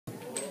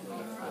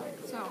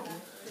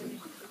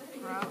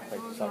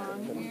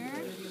on here.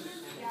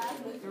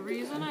 The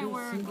reason I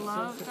wear a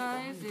glove,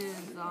 guys, is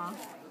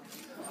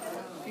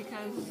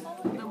because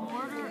the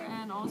mortar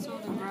and also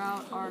the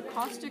grout are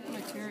caustic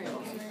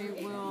materials.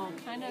 They will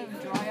kind of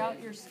dry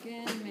out your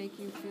skin, make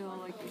you feel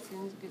like your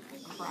skin's get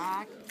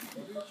cracked.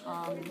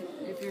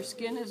 If your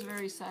skin is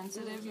very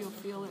sensitive, you'll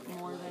feel it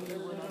more than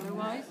you would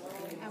otherwise.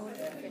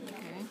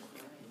 Okay.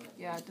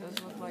 Yeah, it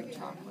does look like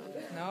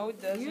chocolate. No,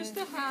 it doesn't. You used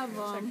to have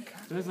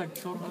There's like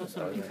chocolate.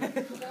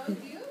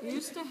 you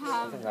used to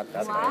have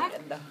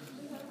black,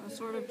 a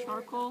sort of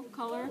charcoal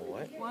color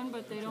one,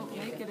 but they don't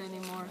make it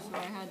anymore, so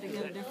I had to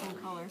get a different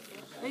color.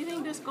 They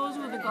think this goes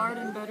with the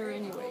garden better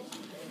anyway.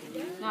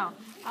 Now,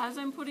 as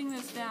I'm putting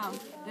this down,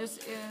 this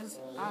is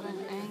at an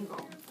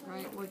angle,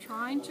 right? We're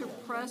trying to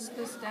press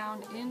this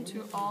down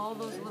into all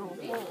those little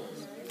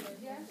holes.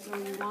 So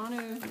you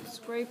want to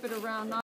scrape it around, not